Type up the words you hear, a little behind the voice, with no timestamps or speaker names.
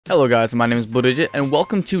Hello guys, my name is Bloodigit, and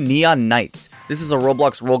welcome to Neon Knights. This is a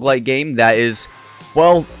Roblox roguelite game that is,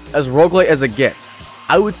 well, as roguelite as it gets.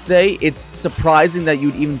 I would say it's surprising that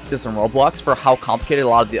you'd even see this in Roblox for how complicated a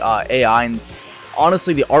lot of the AI and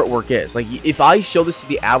honestly the artwork is. Like, if I show this to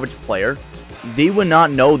the average player, they would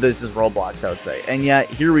not know this is Roblox, I would say. And yet,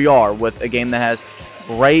 here we are with a game that has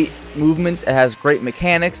great movement, it has great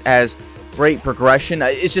mechanics, it has great progression.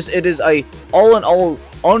 It is a, all in all,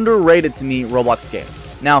 underrated to me Roblox game.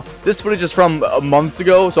 Now, this footage is from months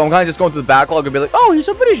ago, so I'm kind of just going through the backlog and be like, oh, here's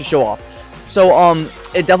some footage to show off. So,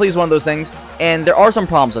 it definitely is one of those things, and there are some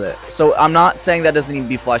problems with it. So, I'm not saying that doesn't need to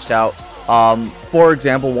be fleshed out. For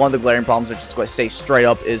example, one of the glaring problems, which is going to say straight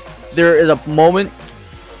up, is there is a moment,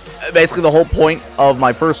 basically the whole point of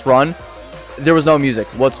my first run, there was no music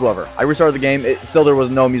whatsoever. I restarted the game, still there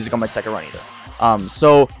was no music on my second run either.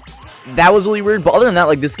 So, that was really weird, but other than that,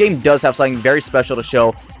 like, this game does have something very special to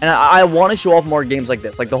show, and I want to show off more games like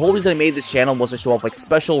this. Like, the whole reason I made this channel was to show off, like,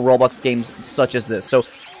 special Roblox games such as this. So,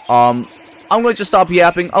 I'm going to just stop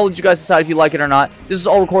yapping. I'll let you guys decide if you like it or not. This is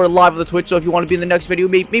all recorded live on the Twitch, so if you want to be in the next video,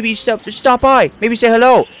 maybe stop by, maybe say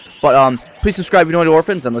hello. But, please subscribe if you know any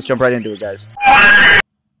orphans, and let's jump right into it, guys.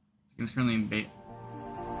 It's currently in bait.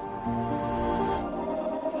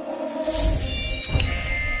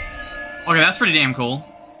 Okay, that's pretty damn cool.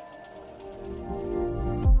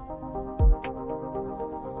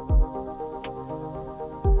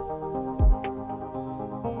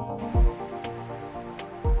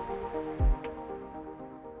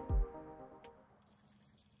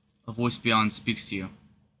 A voice beyond speaks to you.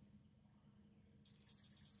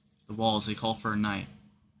 The walls, they call for a night.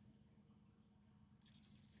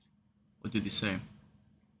 What do they say?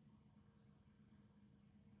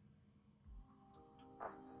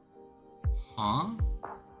 Huh? I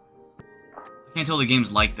can't tell the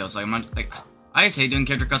game's like this. Like, I'm not, like, I just hate doing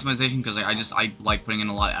character customization because I like putting in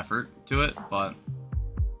a lot of effort to it, but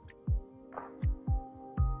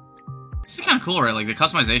this is kind of cool, right? Like, the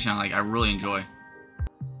customization, I really enjoy.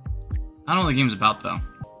 I don't know what the game's about, though.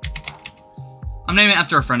 I'm naming it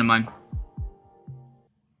after a friend of mine.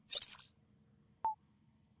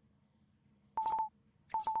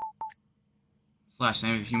 Slash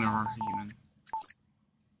name of human or human.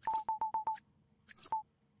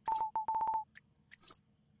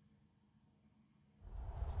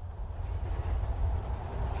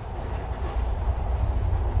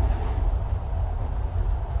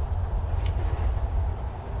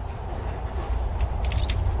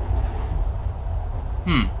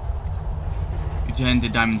 You heading to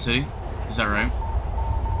Diamond City? Is that right?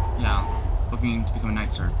 Yeah. Looking to become a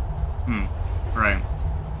knight, sir. Right.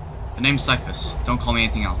 The name's Cyphus. Don't call me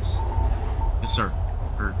anything else. Yes, sir.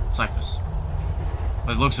 Or Cyphus.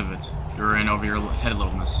 By the looks of it, you're in over your head a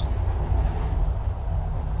little, miss.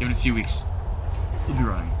 Give it a few weeks. You'll be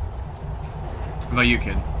running. What about you,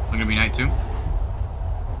 kid? I'm gonna be knight too?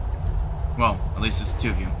 Well, at least it's the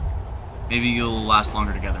two of you. Maybe you'll last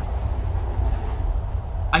longer together.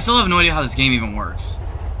 I still have no idea how this game even works.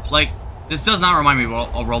 Like, this does not remind me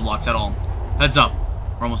of Roblox at all. Heads up.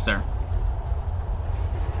 We're almost there.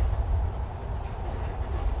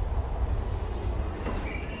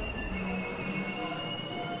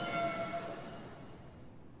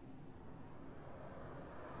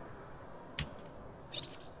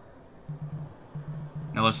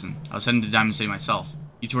 Now listen, I was heading to Diamond City myself.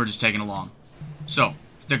 You two are just tagging along. So,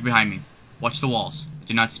 stick behind me. Watch the walls.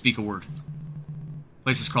 Do not speak a word.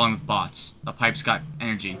 Place is crawling with bots. The pipe's got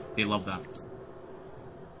energy. They love that.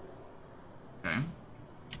 Okay.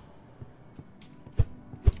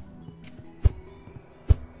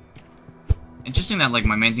 Interesting that, like,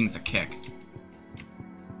 my main thing's a kick.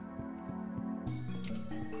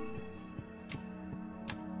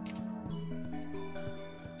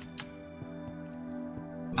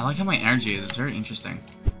 I like how my energy is. It's very interesting.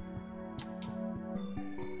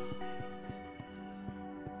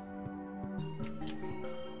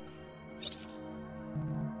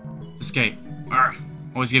 Escape. Arrgh.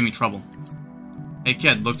 Always giving me trouble. Hey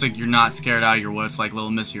kid, looks like you're not scared out of your wits like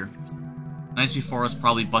little miss here. Nights before us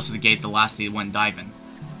probably busted the gate the last day it went diving.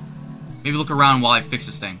 Maybe look around while I fix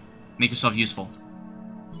this thing. Make yourself useful.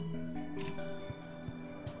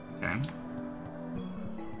 Okay.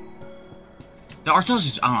 The art style is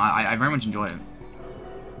just, I don't know, I very much enjoy it.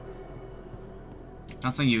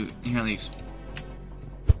 Not something you inherently see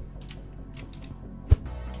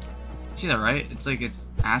that, right? It's like it's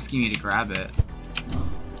asking me to grab it.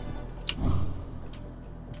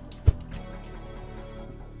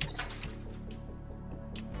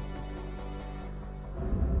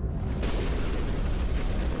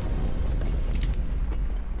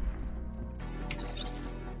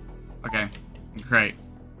 Okay, great.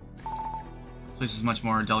 This is much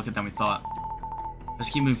more delicate than we thought. Let's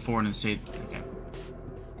keep moving forward in the state. Okay.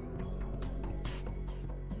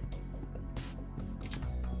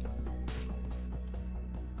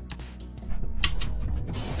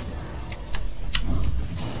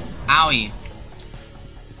 Owie.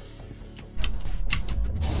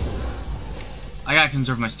 I gotta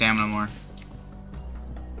conserve my stamina more.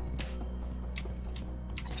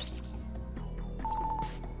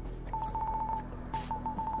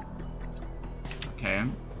 Okay.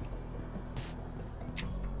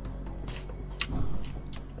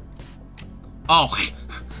 Oh.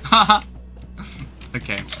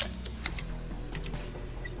 Okay.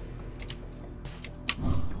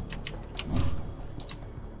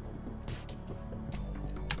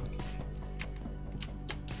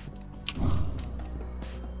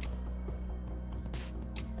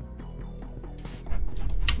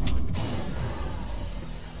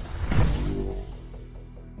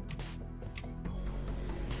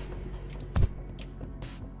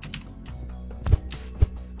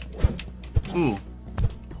 Ooh.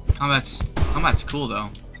 Combat's cool though.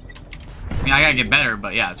 I mean, I gotta get better,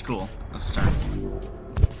 but yeah, it's cool. Let's start.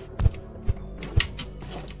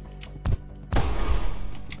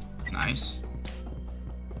 Nice.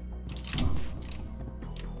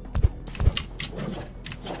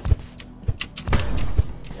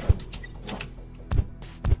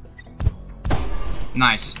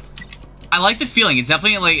 Nice. I like the feeling. It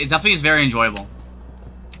definitely is very enjoyable.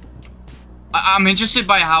 I'm interested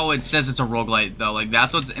by how it says it's a roguelite though. Like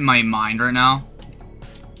that's what's in my mind right now.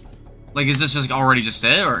 Like, is this just already just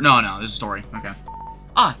it, or no? There's a story. Okay.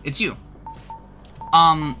 Ah, it's you.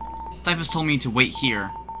 Cyphus told me to wait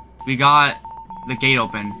here. We got the gate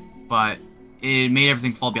open, but it made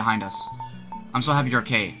everything fall behind us. I'm so happy you're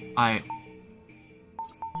okay.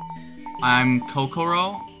 I'm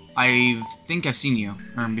Kokoro. I think I've seen you,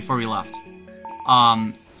 before we left.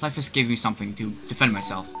 Cyphus gave me something to defend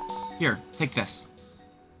myself. Here, take this.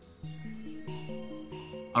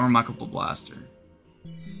 A remarkable blaster.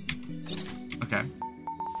 Okay.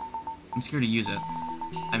 I'm scared to use it.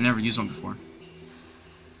 I've never used one before.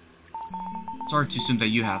 It's hard to assume that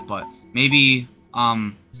you have, but maybe,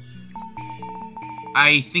 I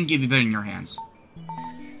think it'd be better in your hands.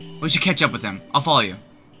 We should catch up with him. I'll follow you.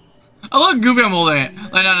 Oh, look, Goofy, I'm holding it.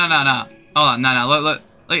 Like, no. Hold on, no. Look.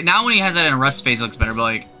 Like, now when he has that in a rest face, it looks better, but,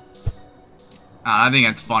 like... I think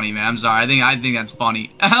that's funny, man. I'm sorry. I think that's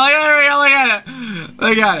funny. Look at it.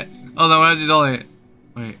 Look at it. Hold on, what is he holding it?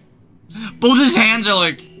 Wait. Both his hands are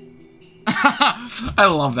like... I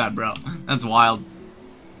love that, bro. That's wild.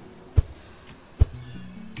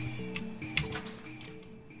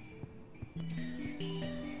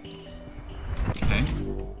 Okay.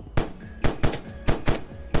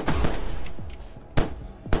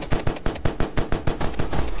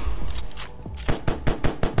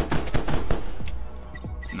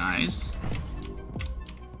 Nice.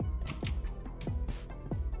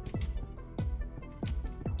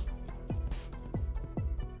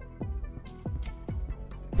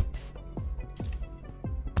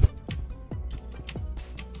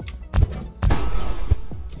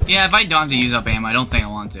 Yeah, if I don't have to use up ammo, I don't think I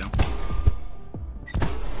want to.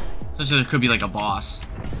 Especially there could be like a boss.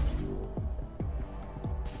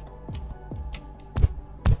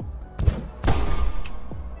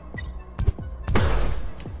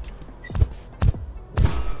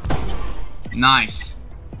 Nice.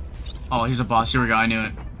 Oh, he's a boss. Here we go. I knew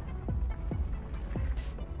it.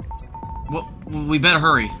 Well, we better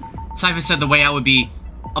hurry. Cyphus said the way out would be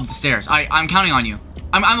up the stairs. I'm counting on you.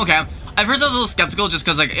 I'm okay. At first I was a little skeptical just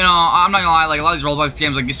because, like, you know, I'm not gonna lie, like, a lot of these Roblox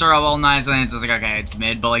games, like, you start out all nice and then it's just like, okay, it's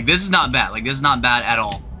mid, but, like, this is not bad. Like, this is not bad at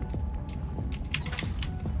all.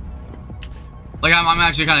 Like, I'm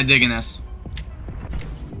actually kind of digging this.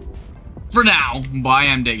 For now, but I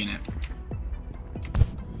am digging it.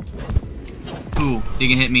 Ooh, he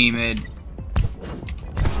can hit me mid.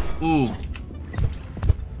 Ooh.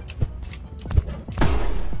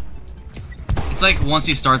 It's like, once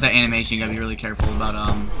you start that animation, you gotta be really careful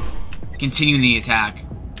about, continuing the attack.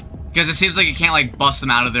 Because it seems like you can't, like, bust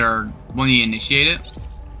them out of there when you initiate it.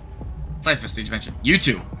 Cyphus, did you mention? You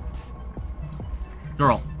two!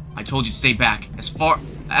 Girl, I told you to stay back. As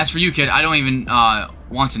for you, kid, I don't even,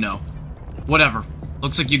 want to know. Whatever.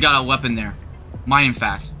 Looks like you got a weapon there. Mine, in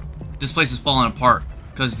fact. This place is falling apart,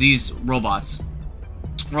 because these robots.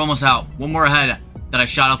 We're almost out. One more ahead that I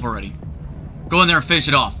shot up already. Go in there and finish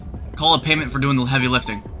it off. Call it payment for doing the heavy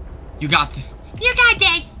lifting. You got this. You got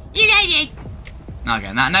this! You got it!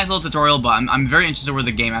 Okay, nice little tutorial, but I'm very interested where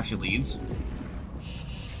the game actually leads.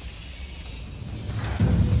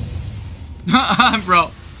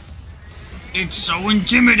 Bro. It's so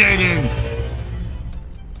intimidating!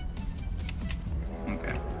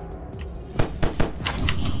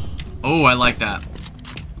 Oh, I like that.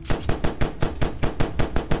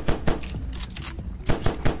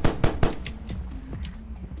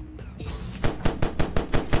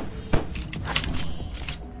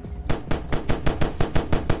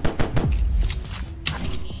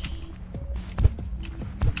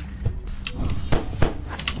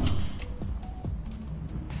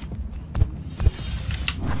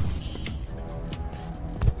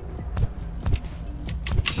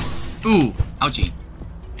 Ooh, ouchie.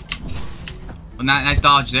 Well, nice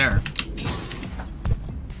dodge there.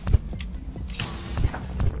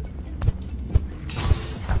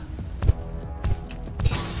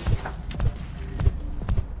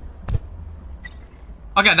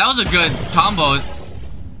 Okay, that was a good combo.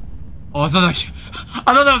 Oh, I thought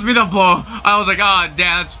that was me that blow. I was like, oh,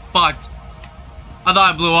 damn, that's fucked. I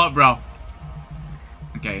thought I blew up, bro.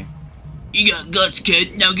 Okay. You got guts,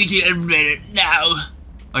 kid. Now get to the elevator now.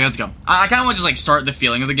 Okay, let's go. I kind of want to just, like, start the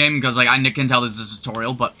feeling of the game, because, like, I can tell this is a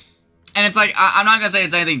tutorial, but... And it's, like, I'm not gonna say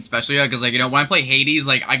it's anything special yet, because, like, you know, when I play Hades,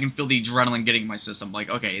 like, I can feel the adrenaline getting in my system. Like,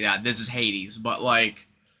 okay, yeah, this is Hades, but, like...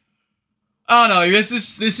 I don't know, this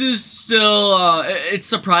is still, it's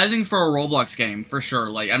surprising for a Roblox game, for sure.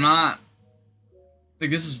 Like, I'm not...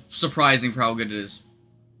 Like, this is surprising for how good it is.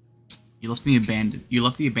 You left me abandoned. You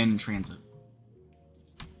left the abandoned transit.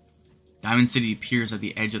 Diamond City appears at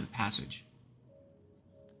the edge of the passage.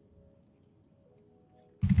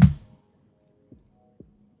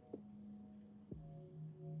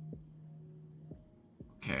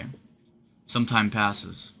 Okay. Some time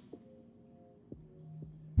passes.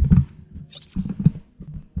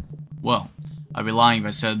 Well, I'd be lying if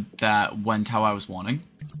I said that went how I was wanting.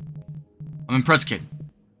 I'm impressed, kid.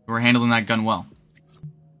 You were handling that gun well.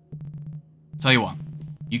 Tell you what,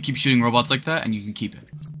 you keep shooting robots like that, and you can keep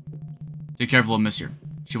it. Take care of little miss here.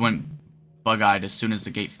 She went bug-eyed as soon as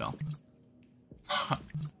the gate fell.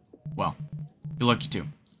 Well, you're lucky too.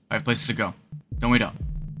 I have places to go. Don't wait up.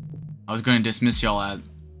 I was going to dismiss y'all at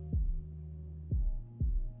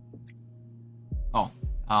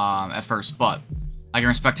first, but I can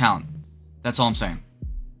respect talent. That's all I'm saying.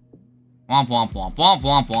 Womp womp womp womp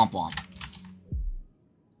womp womp womp.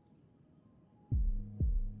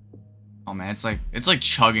 Oh man, it's like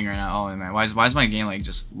chugging right now. Oh man, why is my game like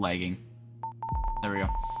just lagging? There we go.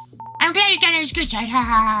 I'm glad you got his good side,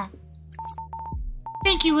 haha.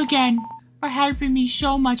 Thank you again for helping me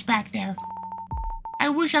so much back there. I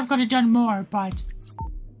wish I could have done more, but...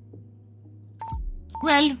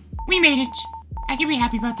 Well, we made it. I can be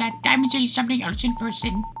happy about that. Diamond City's something else in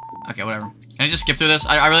person. Okay, whatever. Can I just skip through this?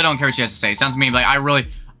 I really don't care what she has to say. It sounds to me like I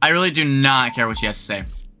really do not care what she has to say.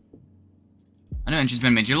 I know, and she's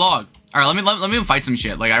been made your log. Alright, let me fight some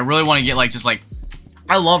shit. Like, I really want to get, like, just, like...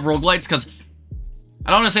 I love roguelites, because... I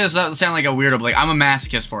don't want to say this to sound like a weirdo, but, like, I'm a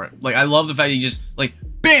masochist for it. Like, I love the fact that you just, like,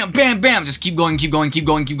 bam, bam, bam, just keep going, keep going, keep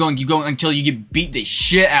going, keep going, keep going, until you get beat the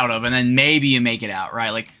shit out of, and then maybe you make it out, right?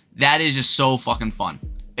 Like, that is just so fucking fun.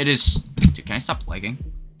 It is... Dude, can I stop lagging?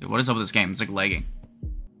 Dude, what is up with this game? It's, like, lagging.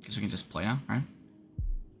 Guess we can just play now, right?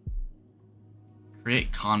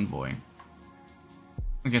 Create convoy.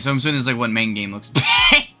 Okay, so I'm assuming this is, like, what main game looks...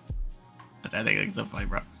 I think it's so funny,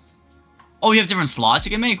 bro. Oh, you have different slots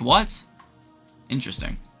you can make? What?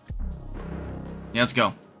 Interesting. Yeah, let's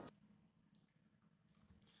go.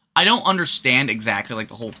 I don't understand exactly, like,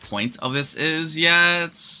 the whole point of this is yet.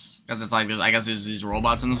 Because it's like, I guess there's these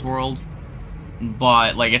robots in this world.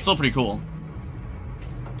 But, like, it's still pretty cool.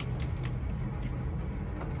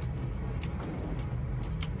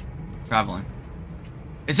 Traveling.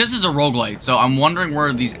 It says it's a roguelite, so I'm wondering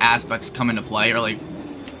where these aspects come into play, or, like,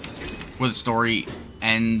 where the story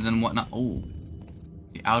ends and whatnot. Oh,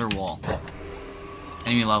 the outer wall.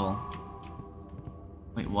 Enemy level.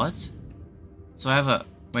 Wait, what? So I have a...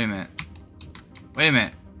 Wait a minute. Wait a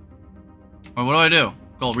minute. Wait, what do I do?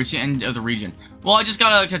 Goal, reach the end of the region. Well, I just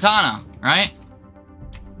got a katana, right?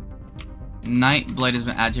 Night blade has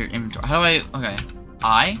been added to your inventory. How do I... Okay.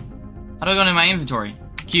 How do I go into my inventory?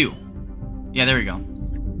 Q. Yeah, there we go.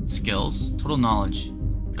 Skills. Total knowledge.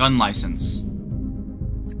 Gun license.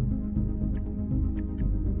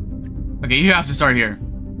 Okay, you have to start here.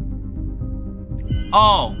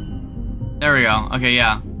 Oh! There we go. Okay,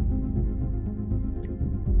 yeah.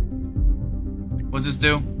 What's this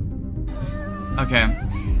do? Okay.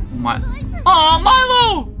 Oh,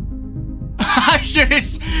 Milo! I should have...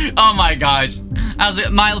 Oh my gosh. How's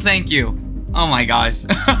it? Milo, thank you. Oh my gosh.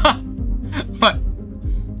 What?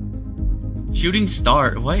 Shooting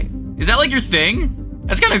star. What? Is that like your thing?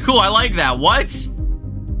 That's kind of cool. I like that. What? Is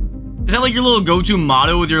that like your little go-to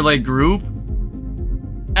motto with your, like, group?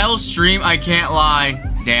 L stream, I can't lie.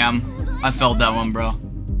 Damn. I felt that one, bro.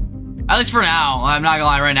 At least for now. I'm not gonna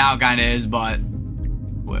lie, right now it kinda is, but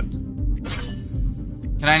equipped.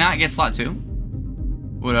 Can I not get slot 2?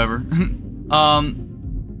 Whatever.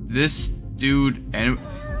 This dude and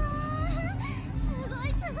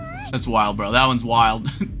that's wild, bro. That one's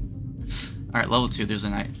wild. Alright, level 2, there's a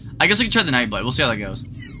night. I guess we can try the Nightblade. We'll see how that goes.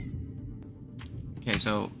 Okay,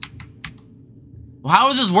 so well, how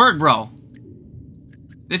does this work, bro?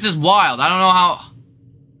 This is wild. I don't know how.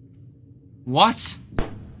 What?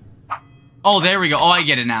 Oh, there we go. Oh, I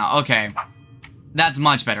get it now. Okay. That's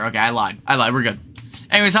much better. Okay, I lied. We're good.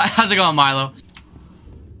 Anyways, how's it going, Milo?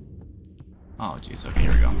 Oh, jeez. Okay,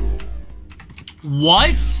 here we go.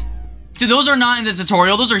 What? Dude, those are not in the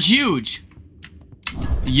tutorial. Those are huge.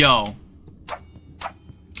 Yo.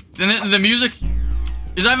 The music.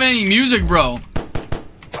 Is there even any music, bro?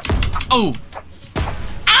 Oh.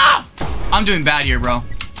 Ah! I'm doing bad here, bro.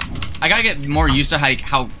 I gotta get more used to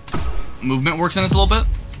how movement works in this a little bit.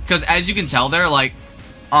 Because as you can tell there, like,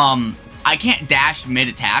 I can't dash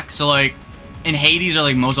mid-attack. So, like, in Hades or,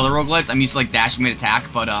 like, most other roguelites, I'm used to, like, dashing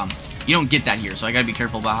mid-attack. But, you don't get that here. So I gotta be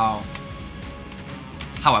careful about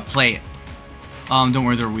how I play it. Don't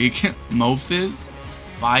worry, they're weak. Mofizz?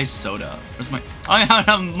 Buy soda. Where's my... I don't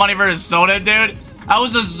have enough money for a soda, dude. How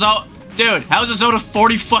is a soda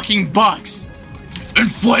 40 fucking bucks?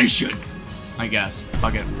 Inflation! I guess.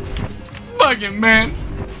 Fuck it. Fuck it, man.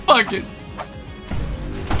 Fuck it.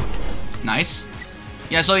 Nice.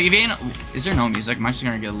 Yeah, so if you ain't... Is there no music? I'm actually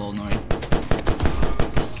gonna get a little annoyed.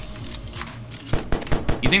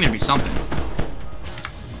 You think there'd be something.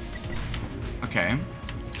 Okay.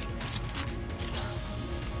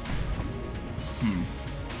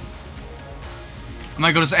 I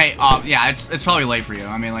might go to say, hey, yeah, it's probably late for you.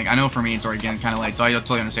 I mean, like, I know for me it's already getting kind of late, so I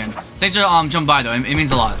totally understand. Thanks for jumping by, though. It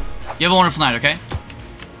means a lot. You have a wonderful night, okay?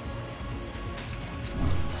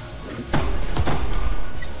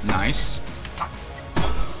 Nice.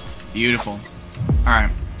 Beautiful. Alright.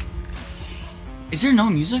 Is there no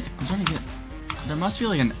music? I'm trying to get... There must be,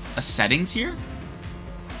 like, a settings here?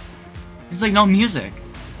 There's, like, no music.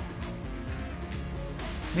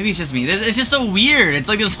 Maybe it's just me. It's just so weird. It's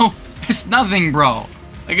like there's nothing, bro.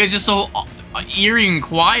 Like, it's just so eerie and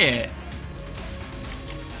quiet.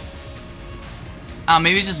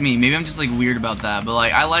 Maybe it's just me. Maybe I'm just, like, weird about that. But,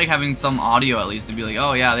 like, I like having some audio, at least, to be like,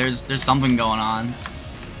 oh, yeah, there's something going on.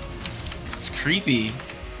 It's creepy.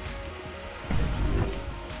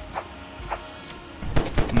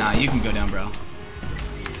 Nah, you can go down, bro.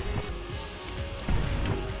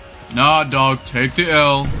 Nah, dog, take the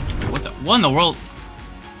L. Wait, what in the world?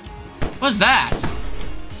 What's that?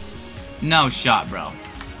 No shot, bro.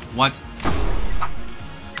 What?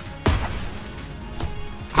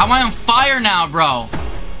 How am I on fire now, bro?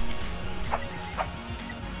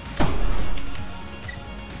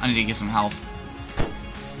 I need to get some health.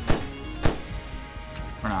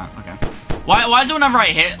 Or not, okay. Why is it whenever I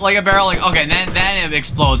hit, like, a barrel, like, okay, then it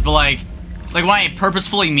explodes, but, like when I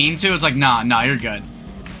purposefully mean to, it's like, nah, you're good.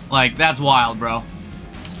 Like, that's wild, bro.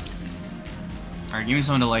 Alright, give me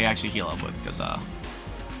something to, like, actually heal up with, because,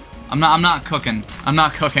 I'm not cooking. I'm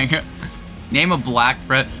not cooking. Name a black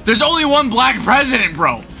president. There's only one black president,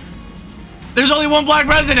 bro! There's only one black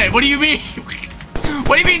president! What do you mean?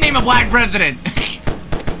 What do you mean, name a black president?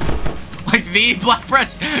 Like, the black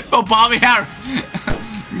president? Oh, Bobby Harris.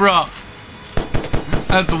 Bro.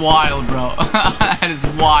 That's wild, bro. That is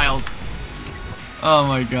wild. Oh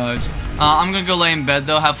my gosh. I'm gonna go lay in bed,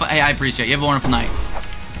 though. Have fun. Hey, I appreciate it. You have a wonderful night.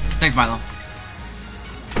 Thanks, Milo.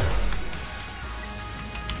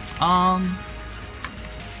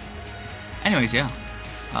 Anyways, yeah.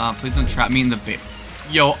 Please don't trap me in the bit.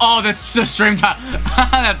 Yo, oh, that's the stream time.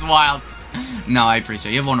 That's wild. No, I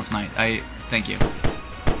appreciate it. You have a wonderful night. Thank you.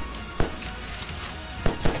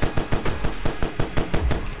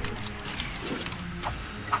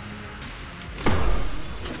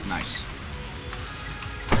 Nice.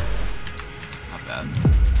 Not bad.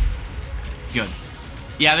 Good.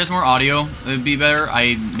 Yeah, there's more audio. It would be better.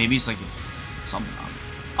 Maybe it's like something on.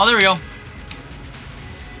 Oh, there we go.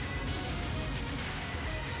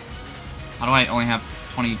 How do I only have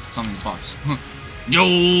 20-something bucks? Joe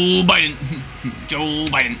Biden. Joe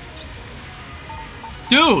Biden.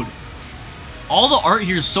 Dude! All the art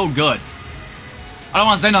here is so good. I don't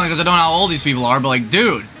want to say nothing because I don't know how old these people are, but like,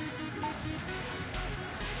 dude.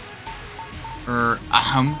 Okay,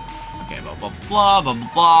 blah, blah, blah, blah,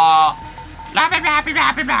 blah. Blah, blah, blah,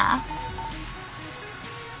 blah, blah, blah.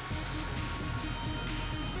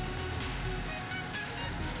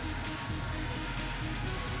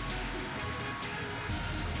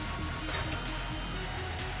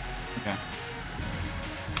 Okay.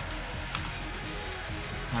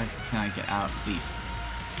 How can I get out? Leave.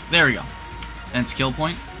 There we go. And skill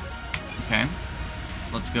point. Okay.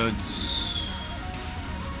 Let's go to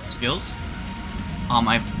skills.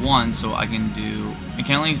 I have 1, so I can do. I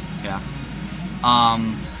can only. Yeah.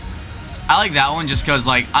 I like that one just because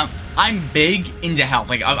like I'm big into health.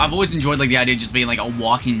 Like I've always enjoyed like the idea of just being like a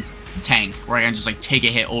walking tank where I can just like take a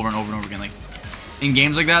hit over and over and over again. Like in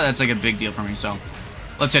games like that, that's like a big deal for me. So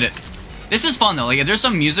let's hit it. This is fun though. Like if there's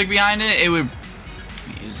some music behind it, it would.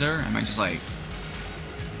 Is there? Am I just like?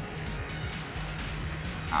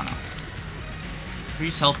 I don't know.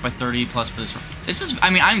 Increase health by 30 plus for this. This is. I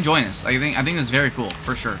mean, I'm enjoying this. I think this is very cool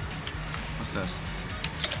for sure. What's this?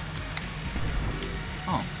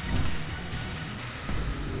 Oh.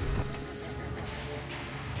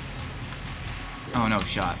 Oh no,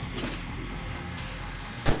 shot.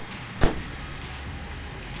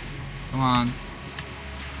 Come on.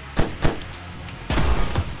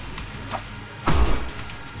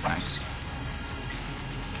 Nice.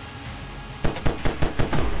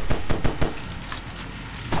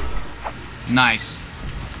 Nice.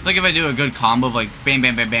 I think if I do a good combo of like bam,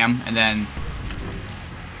 bam, bam, bam, and then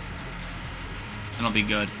it'll be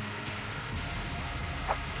good.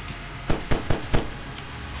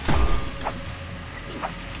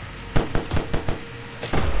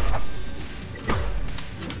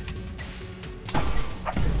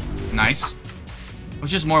 Nice. It was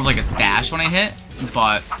just more of like a dash when I hit,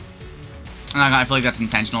 but I feel like that's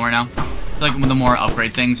intentional right now. I feel like with the more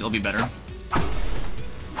upgrade things, it'll be better.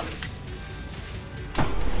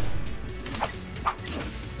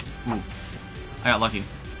 Ooh. I got lucky.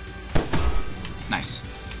 Nice.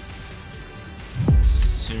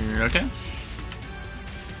 Okay.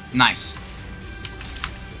 Nice.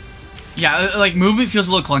 Yeah, like movement feels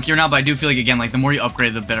a little clunkier now, but I do feel like again, like the more you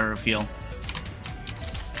upgrade, the better it'll feel.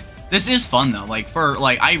 This is fun though. Like for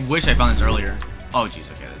like, I wish I found this earlier. Oh jeez.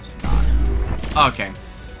 Okay, this is not. Okay.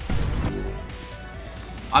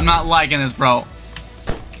 I'm not liking this, bro.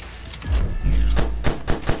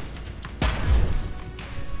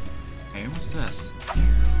 Hey, what's this?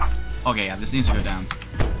 Okay, yeah, this needs to go down.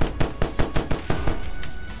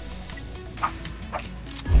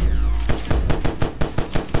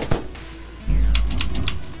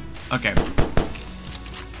 Okay.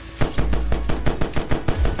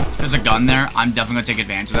 There's a gun there. I'm definitely gonna take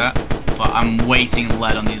advantage of that. But I'm wasting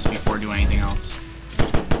lead on these before doing anything else.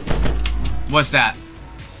 What's that?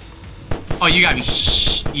 Oh, you got me.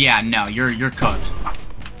 Shh. Yeah, no, you're cooked.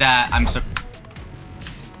 That I'm so.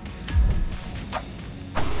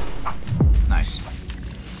 Nice.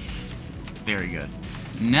 Very good.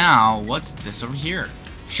 Now, what's this over here?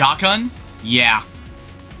 Shotgun? Yeah.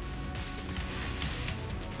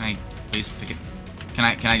 Can I please pick it? Can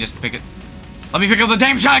I just pick it? Let me pick up the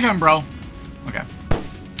damn shotgun, bro. Okay.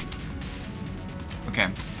 Okay.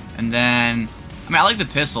 And then, I mean, I like the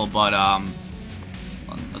pistol, but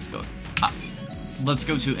let's go. Let's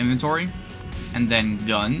go to inventory, and then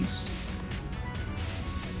guns.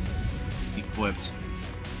 Equipped.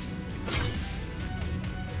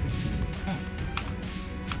 Okay.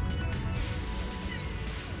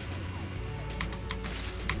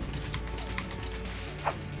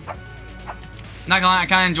 Not gonna lie, I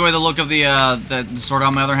kind of enjoy the look of the sword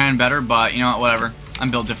on my other hand better, but you know what, whatever.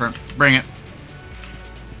 I'm built different. Bring it.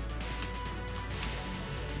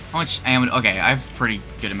 How much ammo? Okay, I have a pretty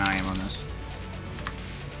good amount of ammo on this.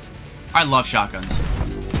 I love shotguns.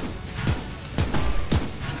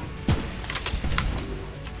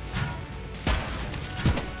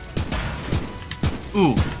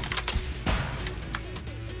 Ooh.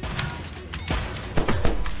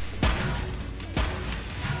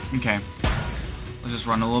 Okay. Let's just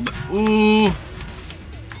run a little bit. Ooh.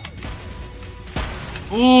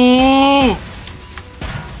 Ooh.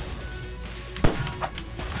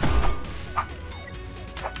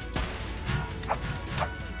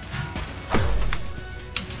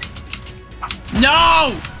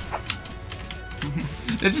 No!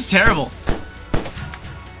 This is terrible.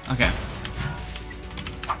 Okay.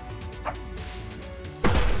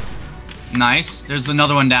 Nice. There's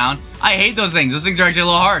another one down. I hate those things. Those things are actually a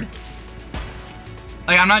little hard.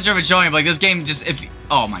 Like, I'm not sure if it's showing it, but like, this game just, if...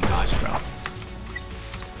 Oh my gosh, bro.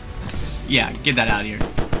 Yeah, get that out of here.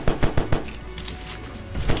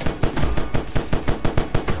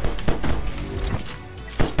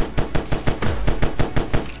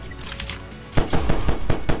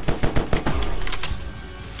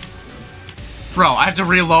 Bro, I have to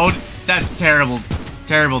reload? That's terrible.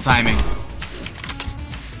 Terrible timing.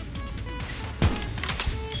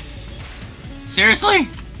 Seriously?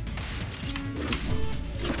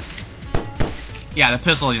 Yeah, the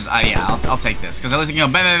pistol just... yeah, I'll take this. Because at least you can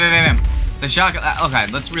go bam, bam, bam, bam, bam. The shotgun. Okay,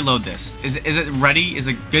 let's reload this. Is it ready? Is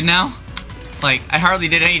it good now? Like, I hardly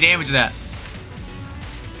did any damage with that.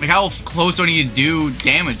 Like, how close do I need to do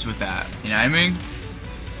damage with that? You know what I mean?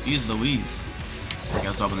 Jeez Louise. Okay,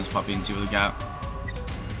 let's open this puppy and see what we got.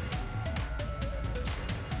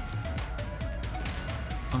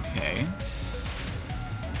 Okay.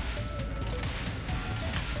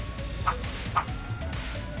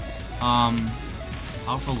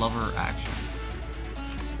 Powerful lever action.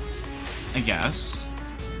 I guess.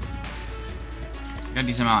 I got a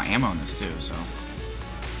decent amount of ammo in this too, so.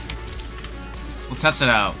 We'll test it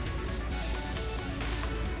out.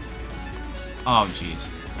 Oh, jeez.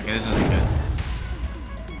 Okay, this isn't good.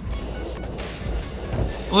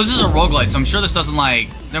 Well, this is a roguelite, so I'm sure this doesn't, like...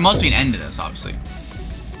 There must be an end to this, obviously.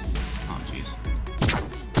 Oh, jeez.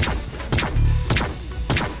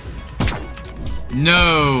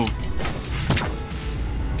 No!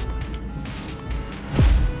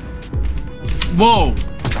 Whoa!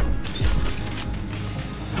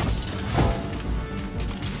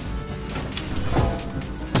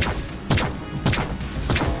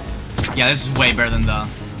 Yeah, this is way better than the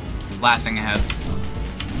last thing I had.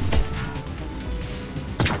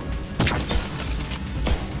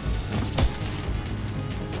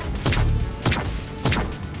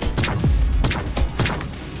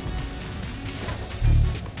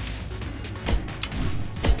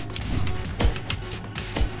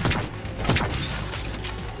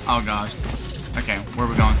 Oh gosh. Okay, where are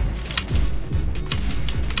we going?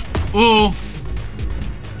 Ooh!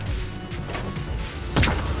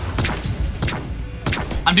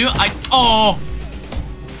 Oh!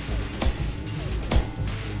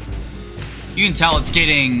 You can tell it's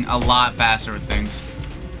getting a lot faster with things.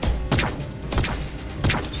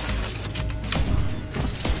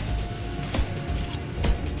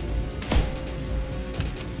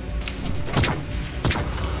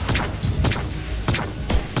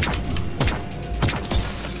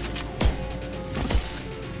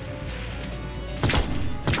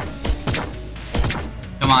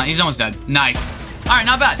 Come on, he's almost dead. Nice. Alright,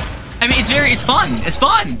 not bad. I mean, it's fun. It's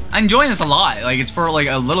fun. I'm enjoying this a lot. Like, it's for, like,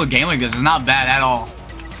 a little game like this. It's not bad at all.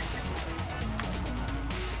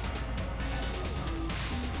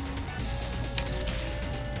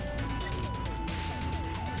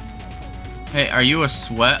 Hey, are you a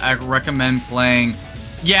sweat? I recommend playing...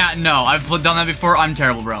 Yeah, no, I've done that before. I'm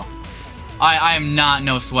terrible, bro. I am not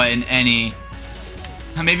no sweat in any...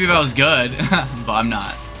 Maybe if I was good, but I'm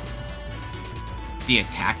not. The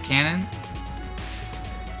attack cannon?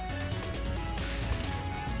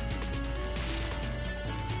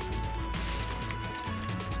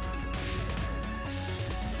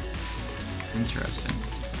 Interesting.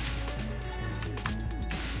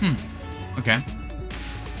 Okay.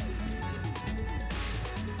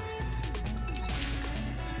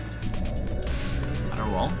 Auto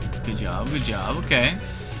roll. Good job, good job. Okay.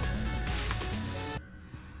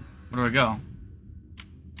 Where do I go?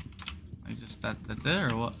 I just that's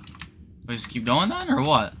it or what? Do I just keep going then or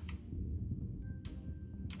what?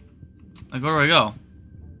 Like where do I go?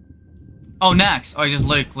 Oh, next. Oh, I just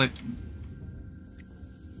let it click.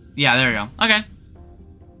 Yeah, there we go. Okay.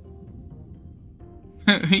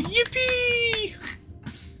 Yippee!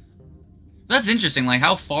 That's interesting. Like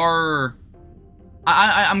how far?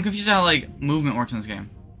 I'm confused how like movement works in this game.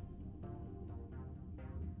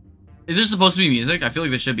 Is there supposed to be music? I feel like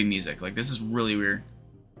there should be music. Like this is really weird.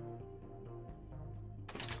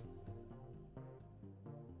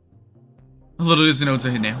 A little is no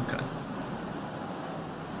to nail cut.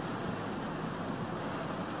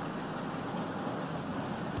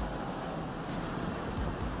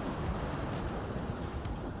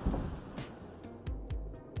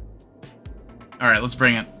 Alright, let's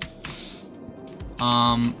bring it.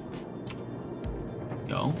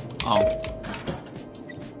 Go. Oh.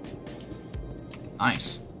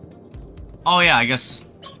 Nice. Oh yeah, I guess.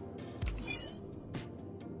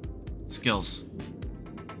 Skills.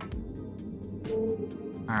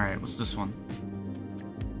 Alright, what's this one?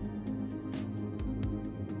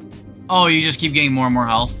 Oh, you just keep getting more and more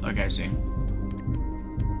health? Okay, I see.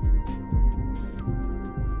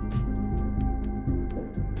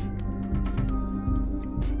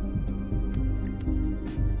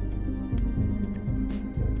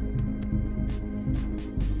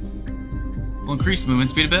 We'll increase movement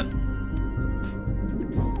speed a bit.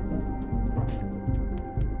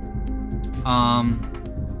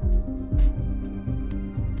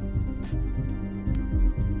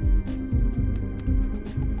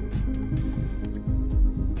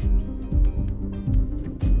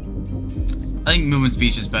 I think movement speed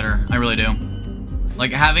is just better. I really do.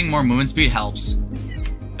 Like, having more movement speed helps.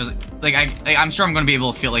 Because like, I'm sure I'm gonna be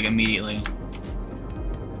able to feel, like, immediately.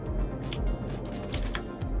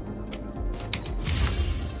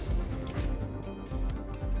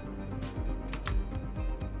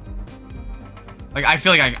 Like, I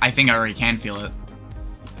feel like I think I already can feel it.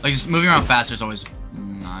 Like, just moving around faster is always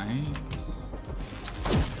nice.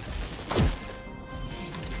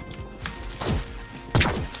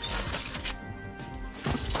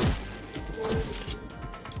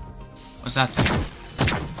 What's that thing?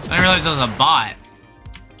 I didn't realize that was a bot.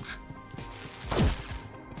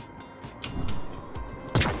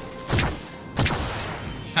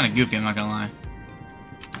 Kind of goofy, I'm not gonna lie.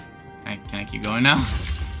 Can I keep going now?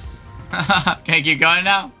 Can I keep going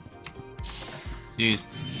now? Jeez.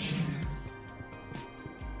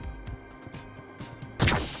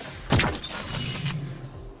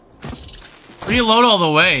 Reload all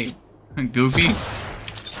the way. Goofy.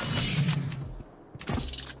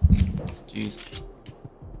 Jeez.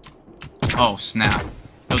 Oh, snap.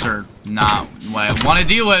 Those are not what I want to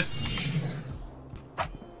deal with.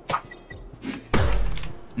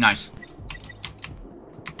 Nice.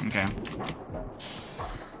 Okay.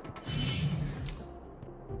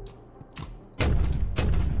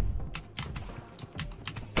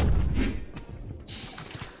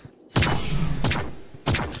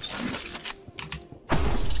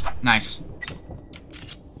 Nice.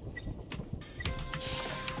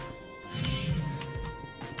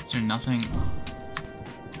 Is there nothing?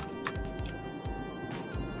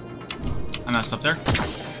 I messed up there.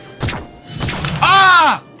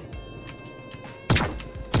 Ah!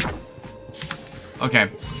 Okay.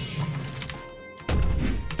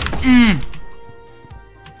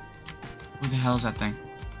 Who the hell is that thing?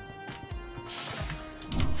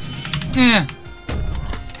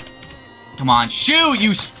 Come on, shoot,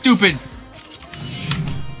 you stupid!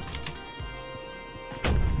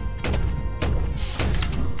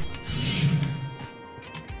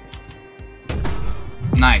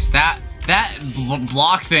 Nice. That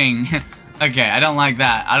block thing. Okay, I don't like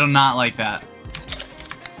that. I do not like that.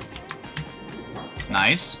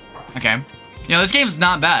 Nice. Okay. You know, this game's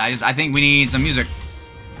not bad. I think we need some music.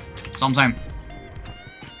 That's all I'm saying.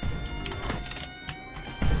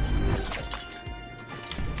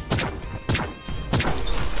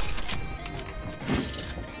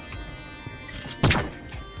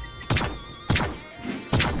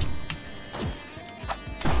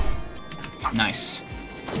 Nice.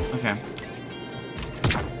 Okay.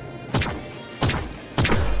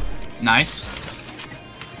 Nice.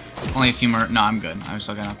 Only a few more. No, I'm good. I'm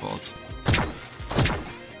still gonna have bullets.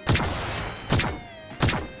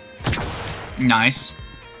 Nice.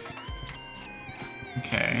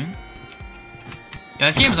 Okay. Yeah,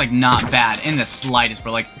 this game is like not bad in the slightest,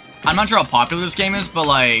 but like, I'm not sure how popular this game is, but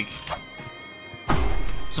like,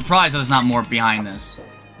 surprised that there's not more behind this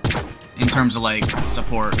in terms of like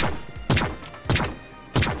support.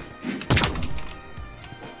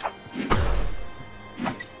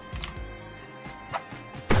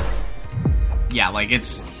 Yeah, like,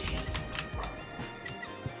 it's...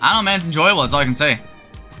 I don't know, man. It's enjoyable. That's all I can say.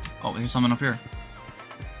 Oh, there's someone up here.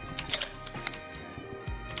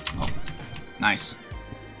 Oh, nice.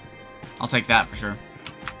 I'll take that for sure. Okay,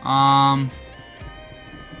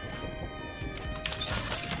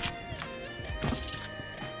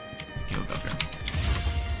 we'll go up here.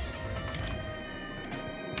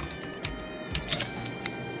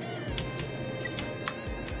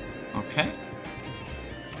 Okay.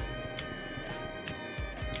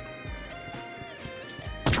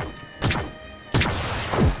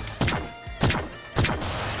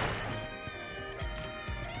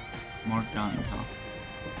 More guns, huh?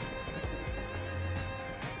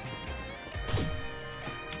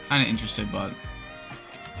 Kinda interested, but...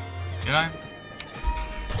 Should I?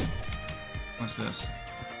 What's this?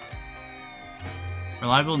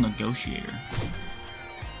 Reliable negotiator.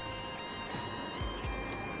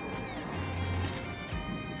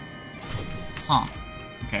 Huh.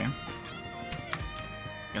 Okay.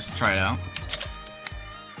 Guess we'll try it out.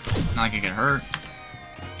 Not like I get hurt.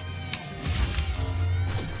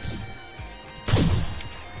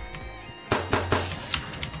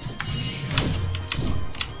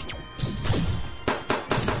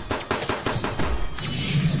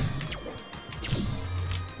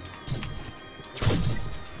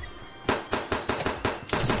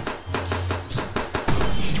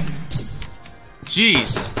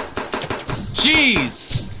 Jeez. Jeez.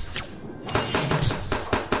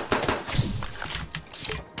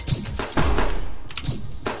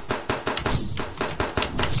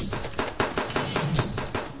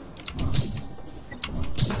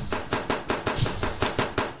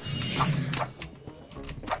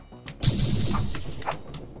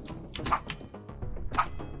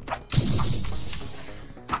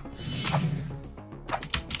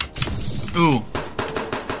 Ooh.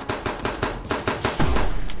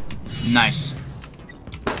 Nice.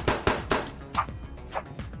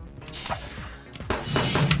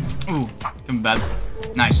 Ooh, come bad.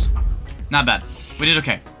 Nice. Not bad. We did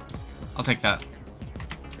okay. I'll take that.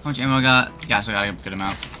 How much ammo I got? Yeah, so I got a good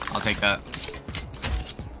amount. I'll take that.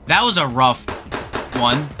 That was a rough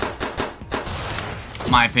one.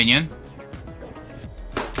 My opinion.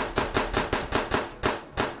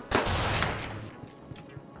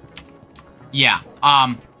 Yeah,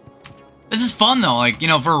 this is fun though, like, you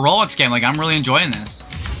know, for a Roblox game, like, I'm really enjoying this.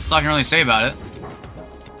 That's all I can really say about it.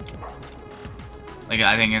 Like,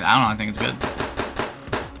 I don't know, I think it's good.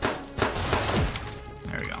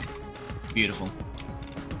 There we go. Beautiful.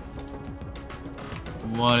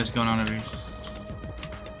 What is going on over here?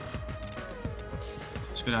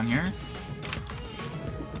 Let's go down here.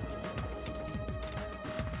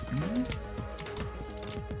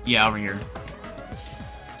 Yeah, over here.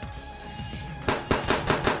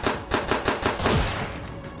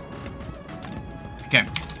 Okay,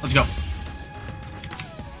 let's go.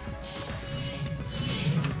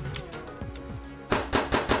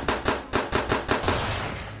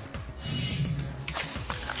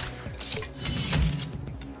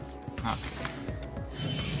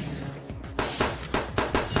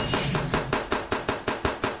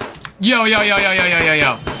 Yo, yo, yo, yo, yo, yo, yo,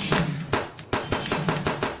 yo.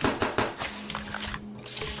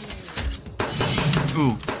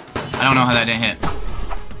 Ooh, I don't know how that didn't hit.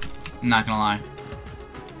 I'm not gonna lie.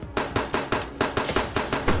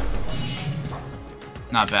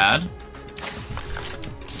 Not bad.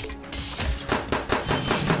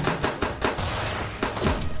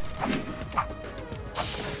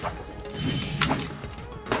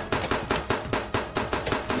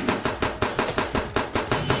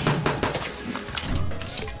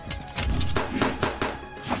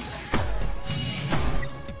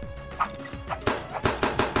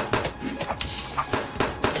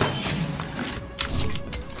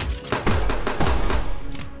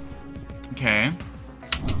 Okay.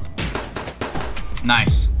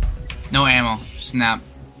 Nice. No ammo. Snap.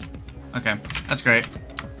 Okay, that's great.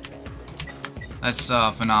 That's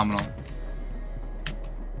phenomenal.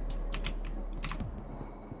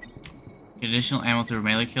 Get additional ammo through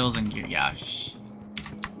melee kills and gear. Yeah.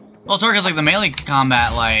 Well, it's because like the melee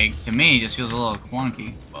combat, like to me, just feels a little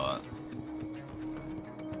clunky. But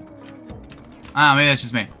maybe that's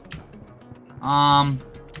just me.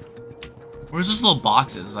 Where's those little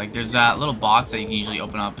boxes? Like, there's that little box that you can usually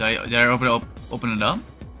open up. Did I open it up?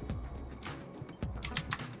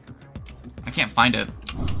 I can't find it.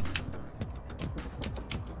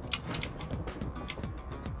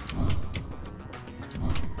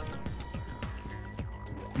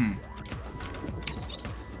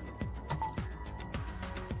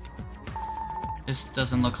 This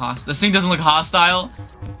doesn't look hostile. This thing doesn't look hostile.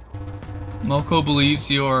 Moko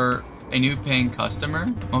believes you're a new paying customer.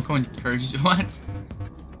 Moko encourages you. What?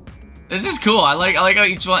 This is cool. I like how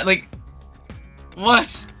each one, like,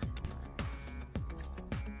 what?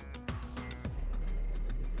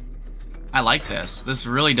 I like this. This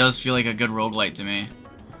really does feel like a good roguelite to me.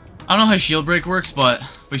 I don't know how shield break works, but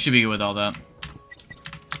we should be good with all that.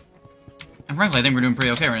 And frankly, I think we're doing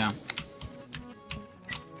pretty okay right now.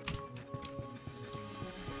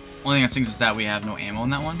 Only thing that stinks is that we have no ammo in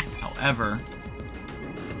that one. However,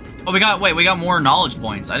 oh, we got more knowledge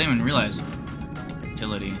points. I didn't even realize.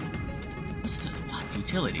 Utility. What's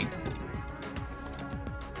utility?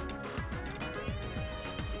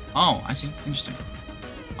 Oh, I see. Interesting.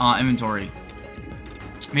 Inventory.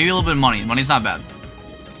 Maybe a little bit of money. Money's not bad.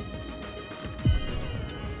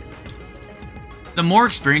 The more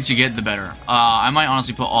experience you get, the better. I might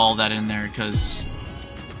honestly put all of that in there, because...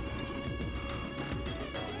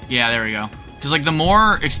 yeah, there we go. Because, like, the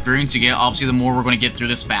more experience you get, obviously, the more we're going to get through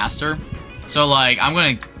this faster. So, like, I'm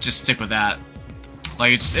going to just stick with that.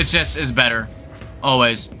 Like, it's better.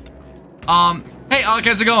 Always. Hey,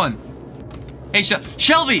 how's it going? Hey,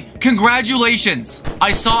 Shelby, congratulations!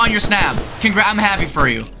 I saw on your snap. I'm happy for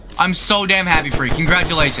you. I'm so damn happy for you.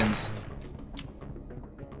 Congratulations.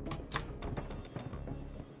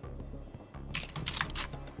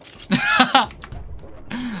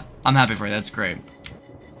 I'm happy for you. That's great.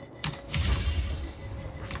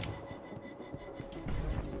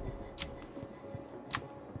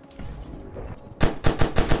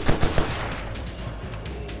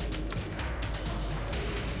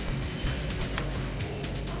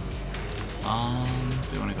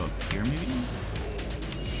 Do you want to go up here, maybe?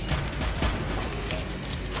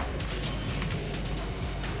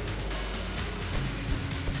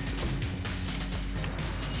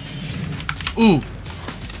 Ooh.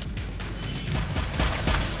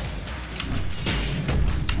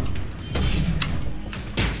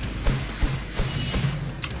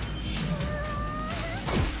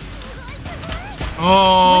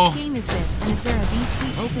 Oh. What game is this, and is there a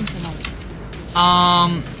VC open tonight?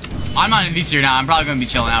 I'm not in VC right now. I'm probably gonna be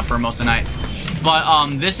chilling out for most of the night.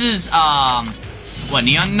 But this is what,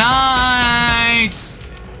 Neon Nights?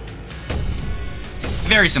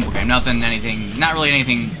 Very simple game. Not really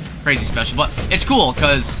anything crazy special, but it's cool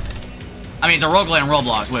because I mean it's a roguelite on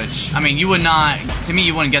Roblox, which I mean you would not, to me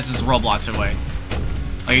you wouldn't guess this is Roblox away.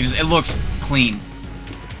 Like it looks clean.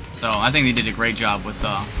 So I think they did a great job with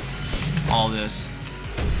all this.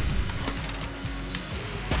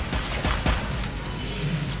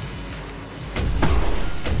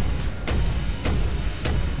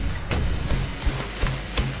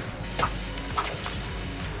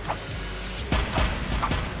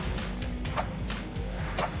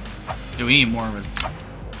 Dude, we need more of it.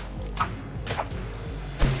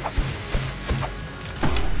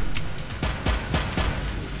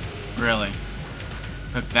 Really?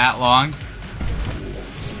 Took that long?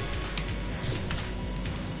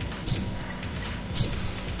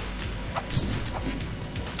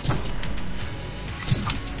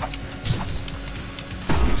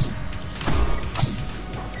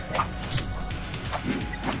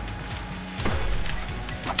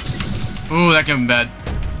 Ooh, that could be bad.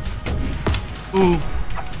 Ooh.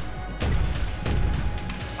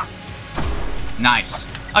 Nice.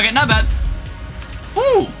 Okay, not bad.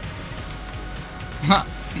 Ooh.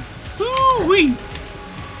 Ooh-wee.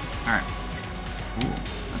 Alright. Ooh,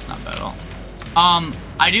 that's not bad at all.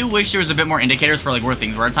 I do wish there was a bit more indicators for like where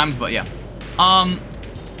things were at times, but yeah. I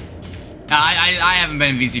haven't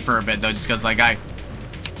been in VC for a bit though, just because like I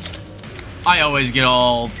always get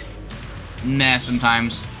all meh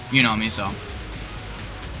sometimes. You know me, so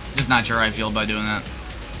just not sure how I feel about doing that.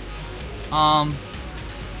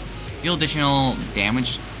 Deal additional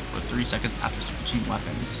damage for 3 seconds after switching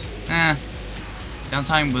weapons.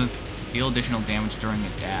 Downtime with deal additional damage during a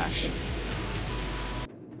dash.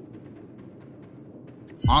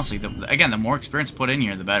 Honestly, again, the more experience put in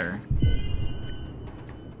here, the better.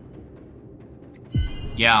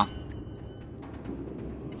 Yeah.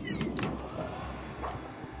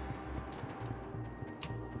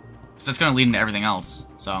 So that's gonna lead into everything else,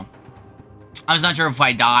 so. I was not sure if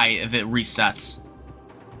I die, if it resets.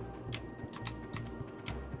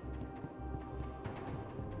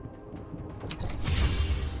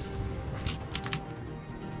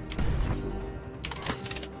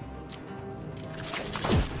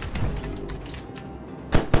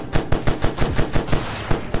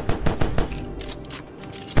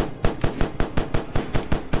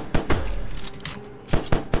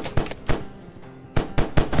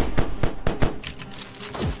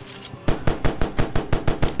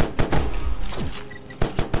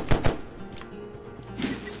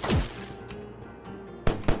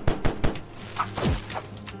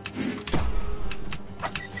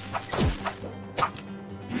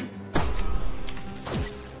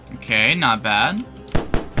 Okay, not bad.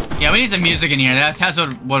 Yeah, we need some music in here. That's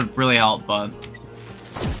what would really help, but.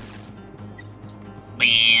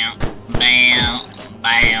 Bam, bam,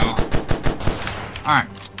 bam. Alright.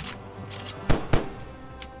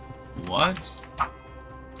 What?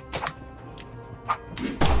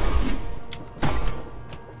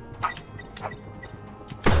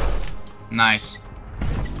 Nice.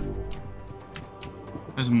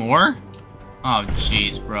 There's more? Oh,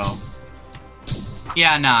 jeez, bro.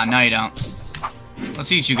 Yeah, nah, no you don't. Let's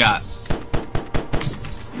see what you got.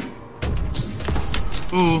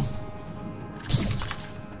 Ooh.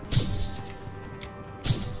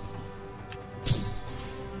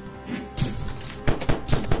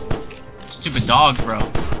 Stupid dogs, bro.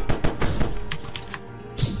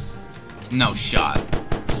 No shot.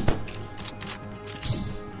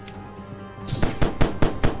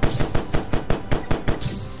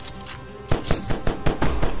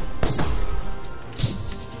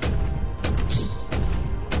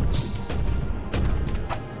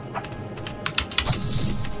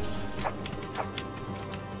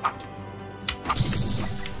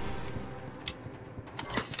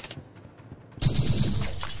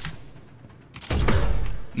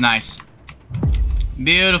 Nice.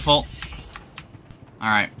 Beautiful.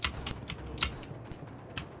 Alright.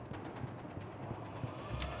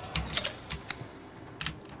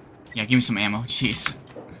 Yeah, give me some ammo. Jeez.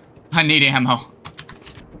 I need ammo.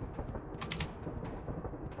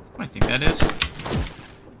 What I think that is.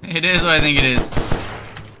 It is what I think it is.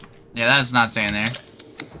 Yeah, that's not saying there.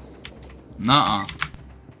 Nuh-uh.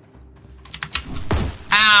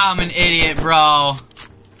 Ow, I'm an idiot, bro.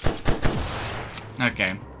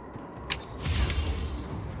 Okay.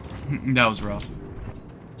 That was rough.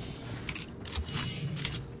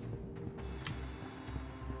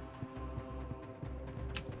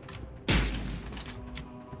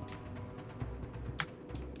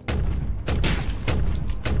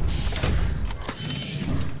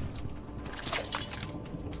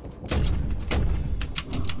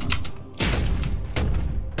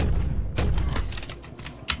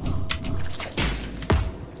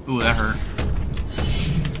 Ooh, that hurt.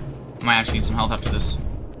 I might actually need some health after this.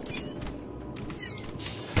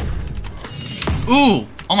 Ooh!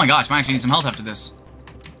 Oh my gosh, I might actually need some health after this.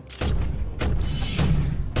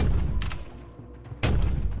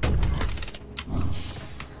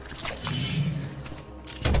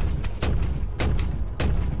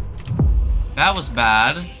 That was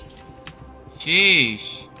bad.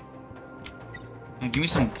 Sheesh. Hey, give me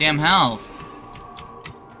some damn health.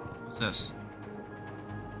 What's this?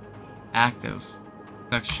 Active.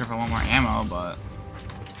 Not actually sure if I want more ammo, but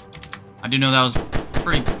I do know that was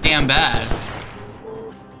pretty damn bad.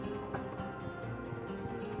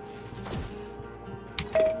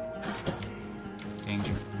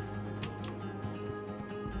 Danger.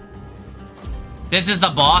 This is the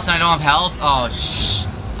boss and I don't have health? Oh, shh.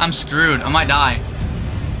 I'm screwed. I might die.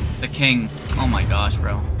 The king. Oh my gosh,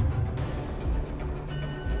 bro.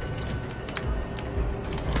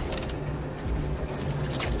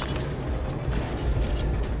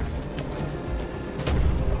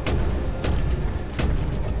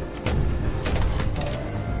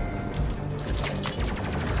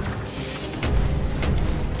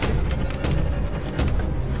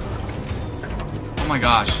 Oh my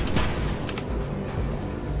gosh.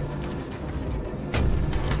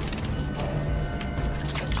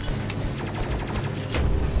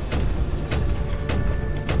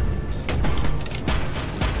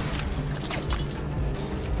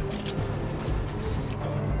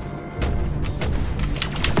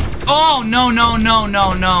 Oh, no, no, no,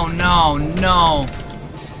 no, no, no, no.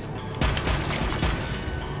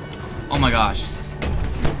 Oh my gosh.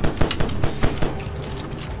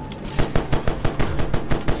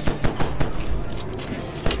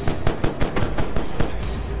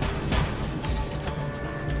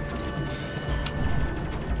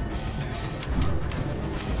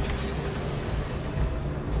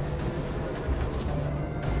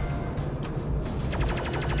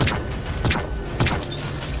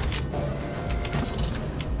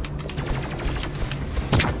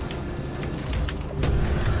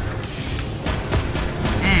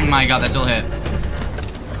 My god, that still hit.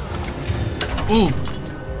 Ooh.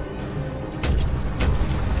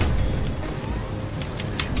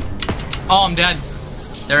 Oh, I'm dead.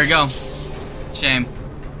 There we go. Shame.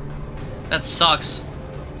 That sucks.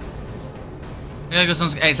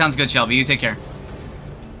 Hey, sounds good, Shelby. You take care.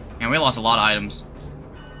 Man, we lost a lot of items.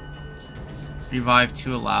 Revive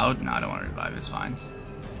 2 allowed? No, I don't want to revive. It's fine.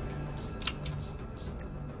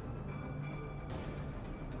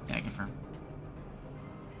 Yeah, I confirm.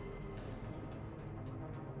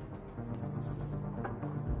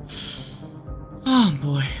 Oh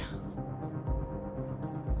boy.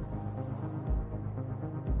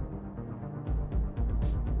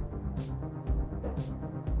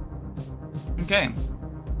 Okay.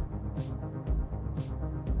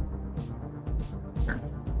 Sure.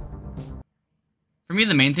 For me,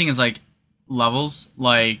 the main thing is like levels,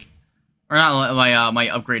 like, or not my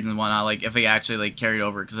upgrades and whatnot. Like if they actually like carried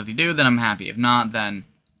over, because if they do, then I'm happy. If not, then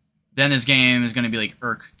this game is gonna be like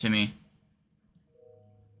irk to me.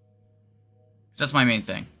 That's my main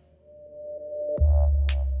thing.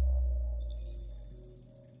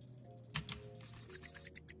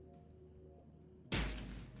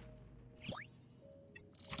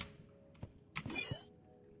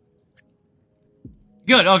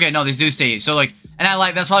 Good. Okay. No, these do stay. So like, and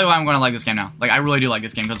that's probably why I'm going to like this game now. Like, I really do like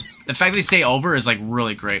this game because the fact that they stay over is like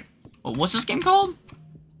really great. Well, what's this game called?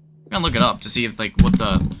 I'm gonna look it up to see if like what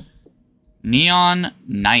the Neon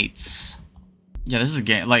Knights. Yeah, this is a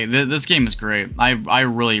game. Like this game is great. I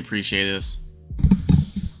really appreciate this.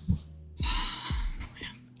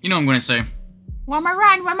 You know what I'm gonna say. One more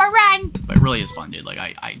run, one more run. But it really is fun, dude. Like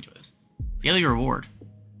I enjoy this. Daily reward.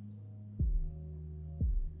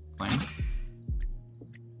 Claim.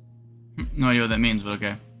 No idea what that means, but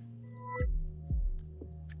okay.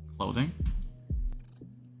 Clothing.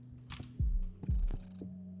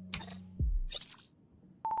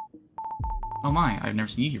 Oh my, I've never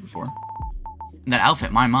seen you here before. And that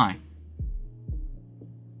outfit, my.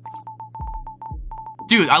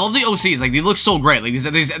 Dude, I love the OCs. Like, they look so great. Like,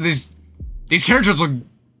 these characters look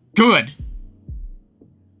good.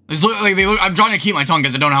 I'm trying to keep my tongue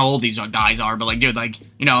because I don't know how old these guys are, but like, dude, like,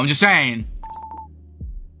 you know, I'm just saying.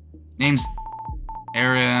 Names,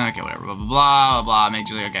 area, okay, whatever, blah, blah, blah, blah, blah, make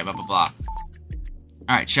sure, okay, blah, blah, blah.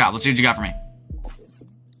 Alright, shop, let's see what you got for me.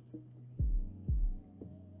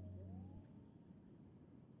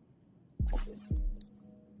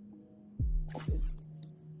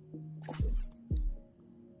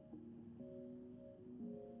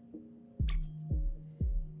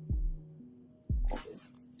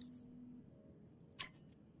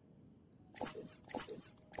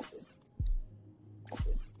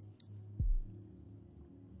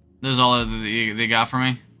 all they got for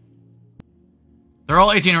me? They're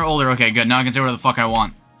all 18 or older. Okay, good. Now I can say whatever the fuck I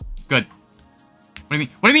want. Good. What do you mean?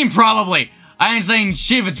 What do you mean probably? I ain't saying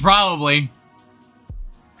shit if it's probably.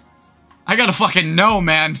 I gotta fucking know,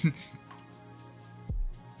 man.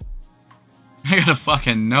 I gotta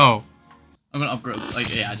fucking know. I'm gonna upgrade,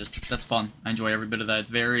 like, yeah, just, that's fun. I enjoy every bit of that. It's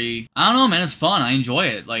very, I don't know, man, it's fun. I enjoy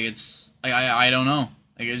it. Like, it's, I don't know.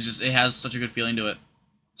 Like, it's just, it has such a good feeling to it.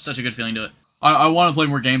 Such a good feeling to it. I want to play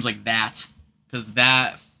more games like that. Because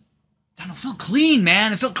that, I don't know, it felt clean,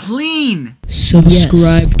 man. It felt clean.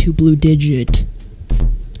 Subscribe to Bloodigit.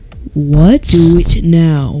 What? Do it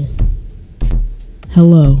now.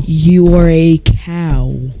 Hello. You are a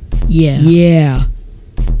cow. Yeah. Yeah.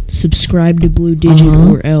 Subscribe to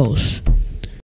Bloodigit or else.